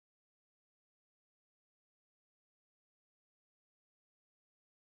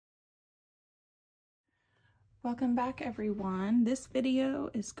Welcome back, everyone. This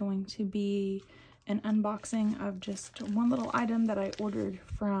video is going to be an unboxing of just one little item that I ordered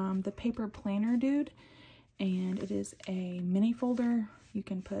from ThePaperPlannerDude, and it is a mini folder. You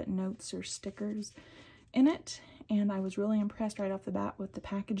can put notes or stickers in it, and I was really impressed right off the bat with the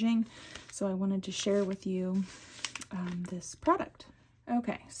packaging, so I wanted to share with you this product.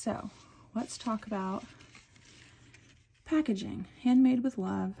 Okay, so let's talk about packaging. Handmade with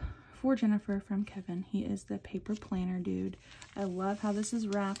love. For Jennifer from Kevin. He is the paper planner dude. I love how this is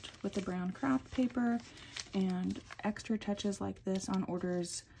wrapped with the brown craft paper, and extra touches like this on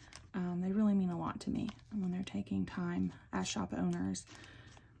orders, they really mean a lot to me when they're taking time as shop owners,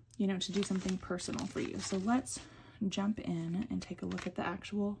 you know, to do something personal for you. So let's jump in and take a look at the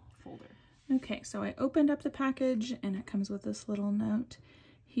actual folder. Okay, so I opened up the package and it comes with this little note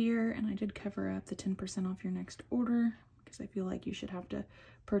here, and I did cover up the 10% off your next order, because I feel like you should have to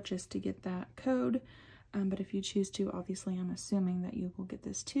purchase to get that code. But if you choose to, obviously I'm assuming that you will get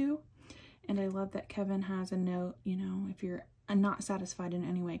this too. And I love that Kevin has a note, you know, if you're not satisfied in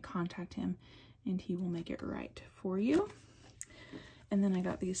any way, contact him and he will make it right for you. And then I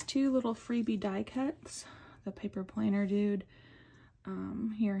got these two little freebie die cuts, the paper planner dude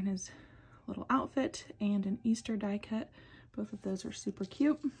here in his little outfit, and an Easter die cut. Both of those are super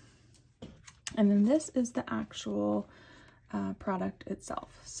cute. And then this is the actual product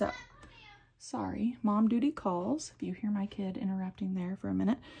itself. So, sorry, mom duty calls if you hear my kid interrupting there for a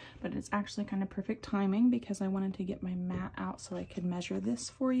minute, but it's actually kind of perfect timing because I wanted to get my mat out so I could measure this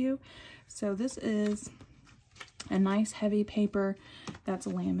for you. So this is a nice heavy paper that's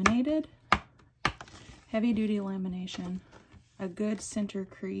laminated, heavy duty lamination, a good center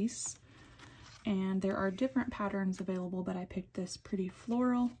crease, and there are different patterns available, but I picked this pretty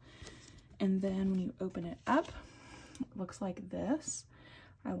floral. And then when you open it up, it looks like this.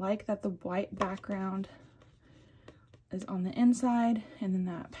 I like that the white background is on the inside, and then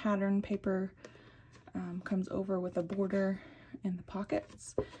that pattern paper comes over with a border in the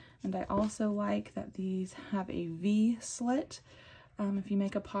pockets. And I also like that these have a V slit. If you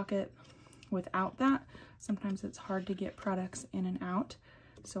make a pocket without that, sometimes it's hard to get products in and out,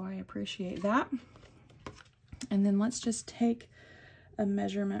 so I appreciate that. And then let's just take a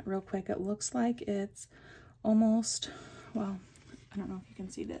measurement real quick. It looks like it's almost, well, I don't know if you can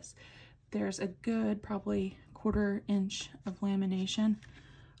see this. There's a good probably 1/4 inch of lamination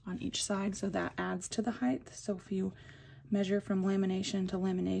on each side, so that adds to the height. So if you measure from lamination to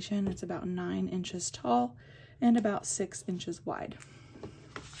lamination, it's about 9 inches tall and about 6 inches wide.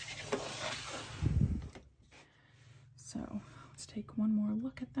 So let's take one more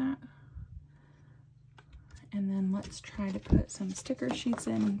look at that. And then let's try to put some sticker sheets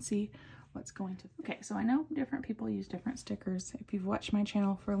in and see what's going to. Okay, so I know different people use different stickers. If you've watched my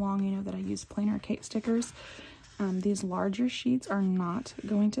channel for long, you know that I use plainer Kate stickers. These larger sheets are not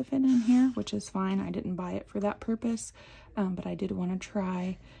going to fit in here, which is fine. I didn't buy it for that purpose, but I did want to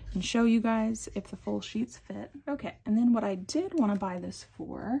try and show you guys if the full sheets fit. Okay, and then what I did want to buy this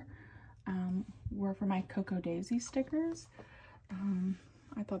for were for my Cocoa Daisy stickers.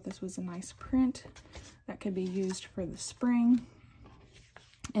 I thought this was a nice print that could be used for the spring.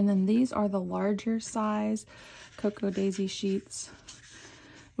 And then these are the larger size Cocoa Daisy sheets,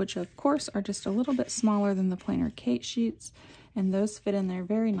 which of course are just a little bit smaller than the plainer Kate sheets, and those fit in there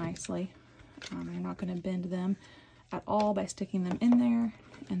very nicely. You're not going to bend them at all by sticking them in there.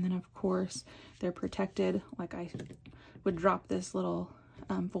 And then of course they're protected, like I would drop this little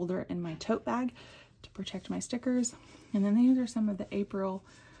folder in my tote bag to protect my stickers. And then these are some of the April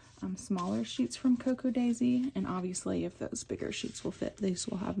smaller sheets from Cocoa Daisy, and obviously if those bigger sheets will fit, these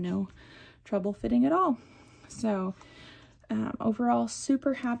will have no trouble fitting at all. So overall,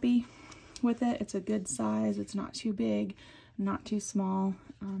 super happy with it. It's a good size. It's not too big, not too small.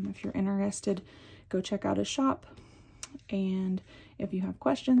 If you're interested, go check out his shop, and if you have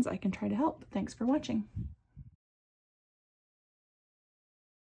questions, I can try to help. Thanks for watching.